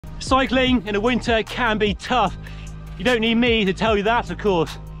Cycling in the winter can be tough. You don't need me to tell you that, of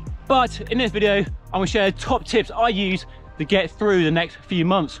course. But in this video, I'm going to share top tips I use to get through the next few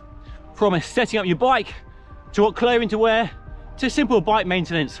months. From setting up your bike, to what clothing to wear, to simple bike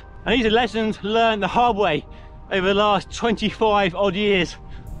maintenance. And these are lessons learned the hard way over the last 25 odd years.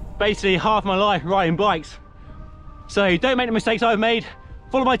 Basically half my life riding bikes. So don't make the mistakes I've made.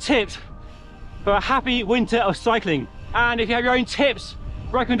 Follow my tips for a happy winter of cycling. And if you have your own tips,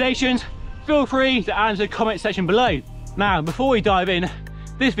 recommendations, feel free to add into the comment section below. Now, before we dive in,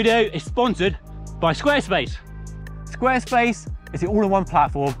 this video is sponsored by Squarespace. Squarespace is the all-in-one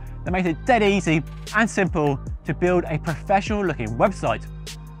platform that makes it dead easy and simple to build a professional looking website.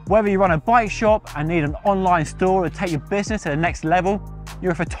 Whether you run a bike shop and need an online store to take your business to the next level,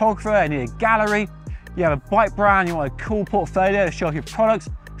 you're a photographer and need a gallery, you have a bike brand, you want a cool portfolio to show off your products,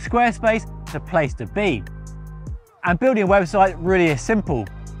 Squarespace is the place to be. And building a website really is simple.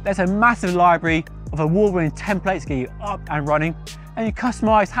 There's a massive library of award-winning templates to get you up and running, and you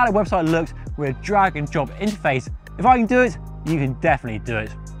customize how the website looks with a drag and drop interface. If I can do it, you can definitely do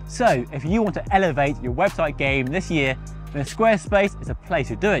it. So if you want to elevate your website game this year, then Squarespace is a place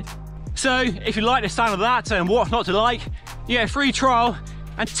to do it. So if you like the sound of that and what's not to like, you get a free trial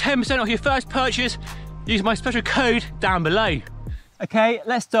and 10% off your first purchase using my special code down below. Okay,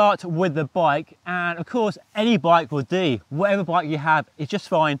 let's start with the bike, and of course any bike will do. Whatever bike you have is just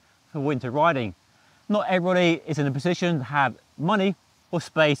fine for winter riding. Not everybody is in a position to have money or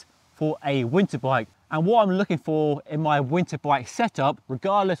space for a winter bike, and what I'm looking for in my winter bike setup,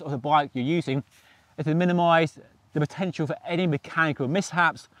 regardless of the bike you're using, is to minimize the potential for any mechanical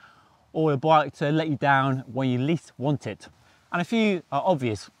mishaps or the bike to let you down when you least want it. And a few are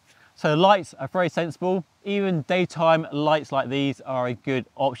obvious. So the lights are very sensible. Even daytime lights like these are a good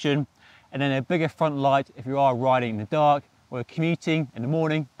option. And then a bigger front light if you are riding in the dark or commuting in the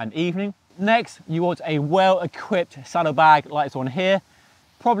morning and evening. Next, you want a well-equipped saddlebag like this one here.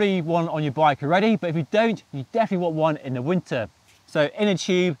 Probably one on your bike already, but if you don't, you definitely want one in the winter. So inner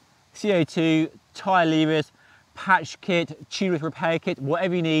tube, CO2, tyre levers, patch kit, tubeless repair kit,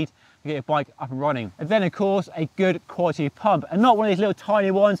 whatever you need to get your bike up and running. And then of course, a good quality pump, and not one of these little tiny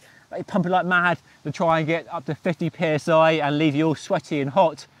ones that you pump it like mad to try and get up to 50 PSI and leave you all sweaty and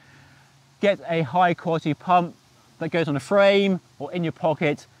hot. Get a high quality pump that goes on a frame or in your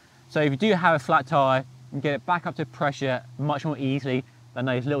pocket. So if you do have a flat tire, you can get it back up to pressure much more easily than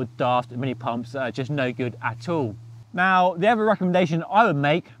those little daft mini pumps that are just no good at all. Now, the other recommendation I would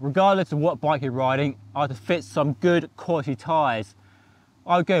make, regardless of what bike you're riding, are to fit some good quality tires.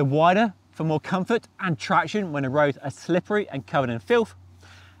 I would go wider for more comfort and traction when the roads are slippery and covered in filth,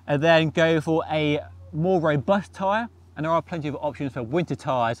 and then go for a more robust tire. And there are plenty of options for winter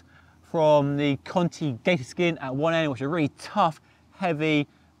tires, from the Conti Gator Skin at one end, which are really tough, heavy,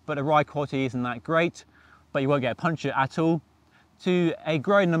 but the ride quality isn't that great, but you won't get a puncture at all, to a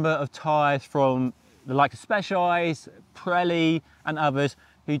growing number of tires from the likes of Specialized, Pirelli and others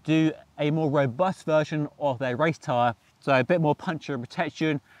who do a more robust version of their race tire. So a bit more puncture and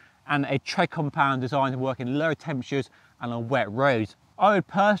protection, and a tread compound designed to work in lower temperatures and on wet roads. I would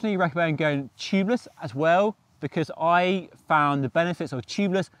personally recommend going tubeless as well, because I found the benefits of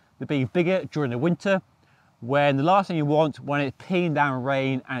tubeless to be bigger during the winter, when the last thing you want when it's peeing down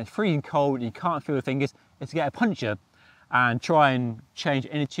rain and it's freezing cold and you can't feel your fingers is to get a puncture and try and change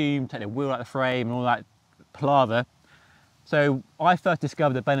inner tube, take the wheel out of the frame and all that palaver. So I first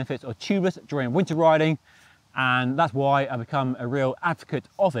discovered the benefits of tubeless during winter riding, and that's why I've become a real advocate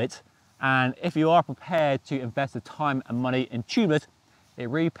of it. And if you are prepared to invest the time and money in tubeless, it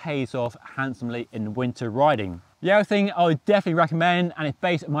really pays off handsomely in winter riding. The other thing I would definitely recommend, and it's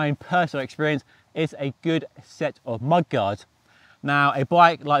based on my own personal experience, is a good set of mudguards. Now, a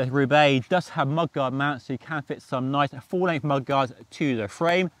bike like this Roubaix does have mudguard mounts, so you can fit some nice full-length mudguards to the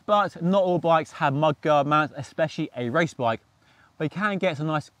frame, but not all bikes have mudguard mounts, especially a race bike. But you can get some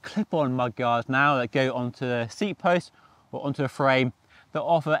nice clip-on mudguards now that go onto the seat post or onto the frame that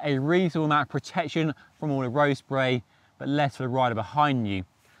offer a reasonable amount of protection from all the road spray, but less for the rider behind you.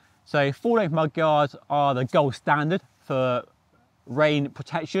 So full-length mudguards are the gold standard for rain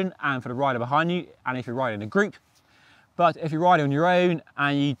protection and for the rider behind you, and if you're riding in a group. But if you're riding on your own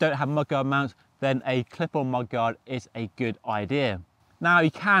and you don't have mudguard mounts, then a clip-on mudguard is a good idea. Now, you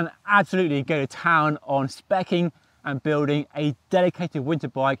can absolutely go to town on speccing and building a dedicated winter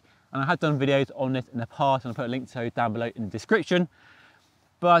bike, and I have done videos on this in the past, and I'll put a link to those down below in the description.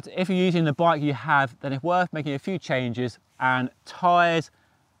 But if you're using the bike you have, then it's worth making a few changes, and tyres,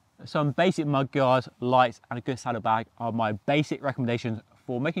 some basic mudguards, lights and a good saddlebag are my basic recommendations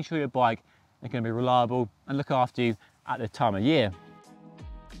for making sure your bike is going to be reliable and look after you at the time of year.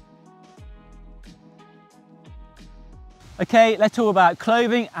 Okay, let's talk about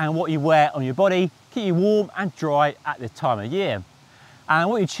clothing and what you wear on your body, keep you warm and dry at this time of year. And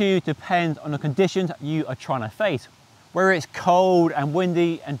what you choose depends on the conditions you are trying to face. Whether it's cold and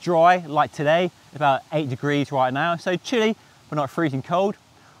windy and dry, like today, about 8 degrees right now, so chilly but not freezing cold,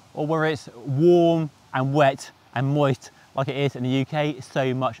 or whether it's warm and wet and moist like it is in the UK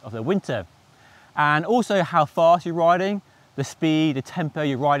so much of the winter. And also how fast you're riding, the speed, the tempo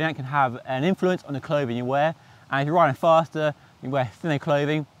you're riding at can have an influence on the clothing you wear. And if you're riding faster, you wear thinner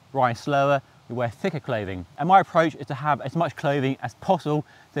clothing, riding slower, you wear thicker clothing. And my approach is to have as much clothing as possible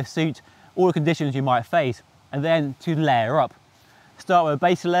to suit all the conditions you might face, and then to layer up. Start with a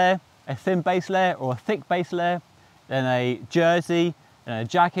base layer, a thin base layer or a thick base layer, then a jersey, then a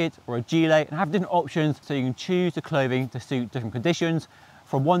jacket or a gilet, and have different options so you can choose the clothing to suit different conditions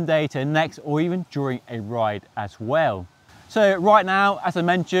from one day to the next, or even during a ride as well. So right now, as I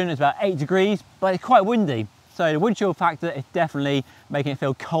mentioned, it's about 8 degrees, but it's quite windy. So the wind chill factor is definitely making it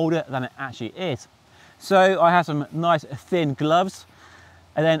feel colder than it actually is. So I have some nice thin gloves,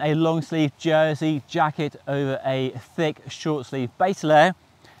 and then a long sleeve jersey jacket over a thick short sleeve base layer,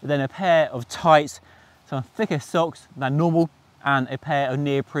 and then a pair of tights, some thicker socks than normal, and a pair of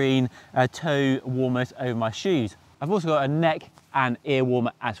neoprene toe warmers over my shoes. I've also got a neck and ear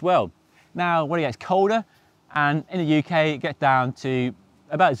warmer as well. Now when it gets colder, and in the UK it gets down to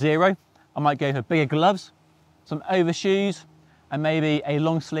about 0, I might go for bigger gloves, some overshoes, and maybe a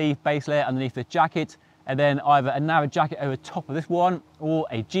long sleeve base layer underneath the jacket, and then either a narrow jacket over top of this one, or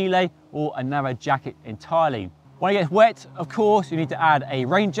a gilet, or a narrow jacket entirely. When it gets wet, of course, you need to add a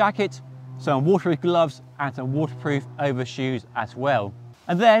rain jacket, some waterproof gloves, and some waterproof overshoes as well.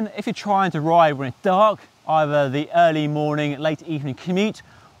 And then if you're trying to ride when it's dark, either the early morning, late evening commute,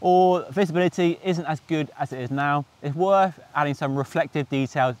 or visibility isn't as good as it is now, it's worth adding some reflective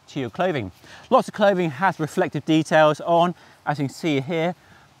details to your clothing. Lots of clothing has reflective details on, as you can see here,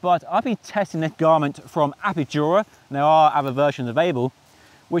 but I've been testing this garment from Apidura. There are other versions available,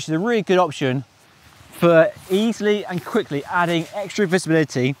 which is a really good option for easily and quickly adding extra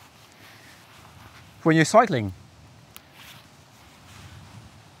visibility when you're cycling.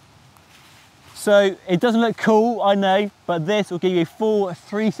 So it doesn't look cool, I know, but this will give you full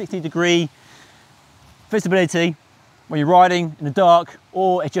 360-degree visibility when you're riding in the dark,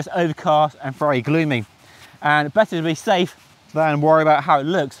 or it's just overcast and very gloomy. And better to be safe than worry about how it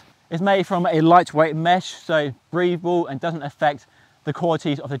looks. It's made from a lightweight mesh, so breathable and doesn't affect the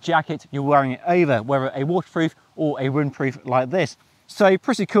qualities of the jacket you're wearing it over, whether a waterproof or a windproof like this. So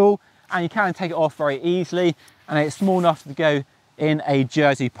pretty cool, and you can take it off very easily, and it's small enough to go in a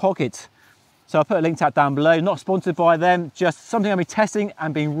jersey pocket. So I'll put a link to that down below. Not sponsored by them, just something I've been testing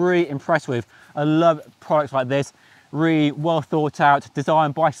and being really impressed with. I love products like this, really well thought out,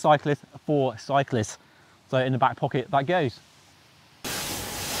 designed by cyclists for cyclists. So in the back pocket that goes.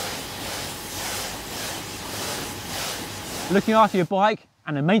 Looking after your bike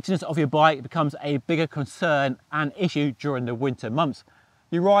and the maintenance of your bike becomes a bigger concern and issue during the winter months.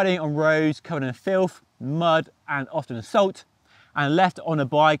 You're riding on roads covered in filth, mud, and often salt, and left on a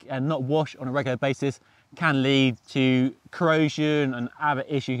bike and not washed on a regular basis can lead to corrosion and other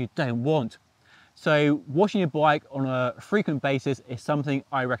issues you don't want. So washing your bike on a frequent basis is something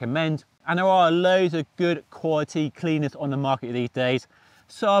I recommend, and there are loads of good quality cleaners on the market these days.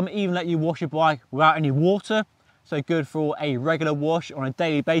 Some even let you wash your bike without any water, so good for a regular wash on a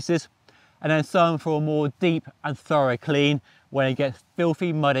daily basis, and then some for a more deep and thorough clean when it gets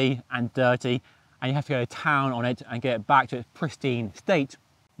filthy, muddy and dirty, and you have to go to town on it and get it back to its pristine state.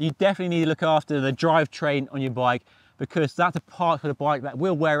 You definitely need to look after the drivetrain on your bike, because that's a part of the bike that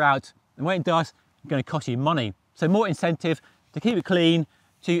will wear out, and when it does, it's going to cost you money. So more incentive to keep it clean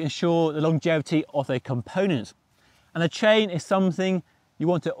to ensure the longevity of the components. And the chain is something you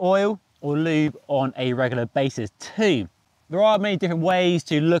want to oil or lube on a regular basis too. There are many different ways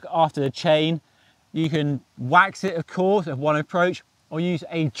to look after the chain. You can wax it, of course, as one approach, or use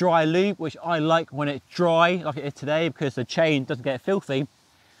a dry lube, which I like when it's dry, like it is today, because the chain doesn't get filthy.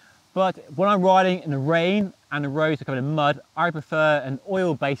 But when I'm riding in the rain and the roads are covered in mud, I prefer an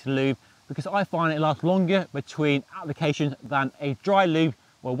oil-based lube, because I find it lasts longer between applications than a dry lube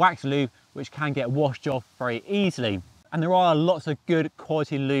or wax lube, which can get washed off very easily. And there are lots of good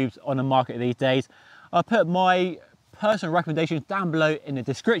quality lubes on the market these days. I'll put my personal recommendations down below in the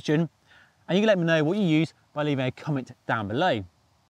description, and you can let me know what you use by leaving a comment down below.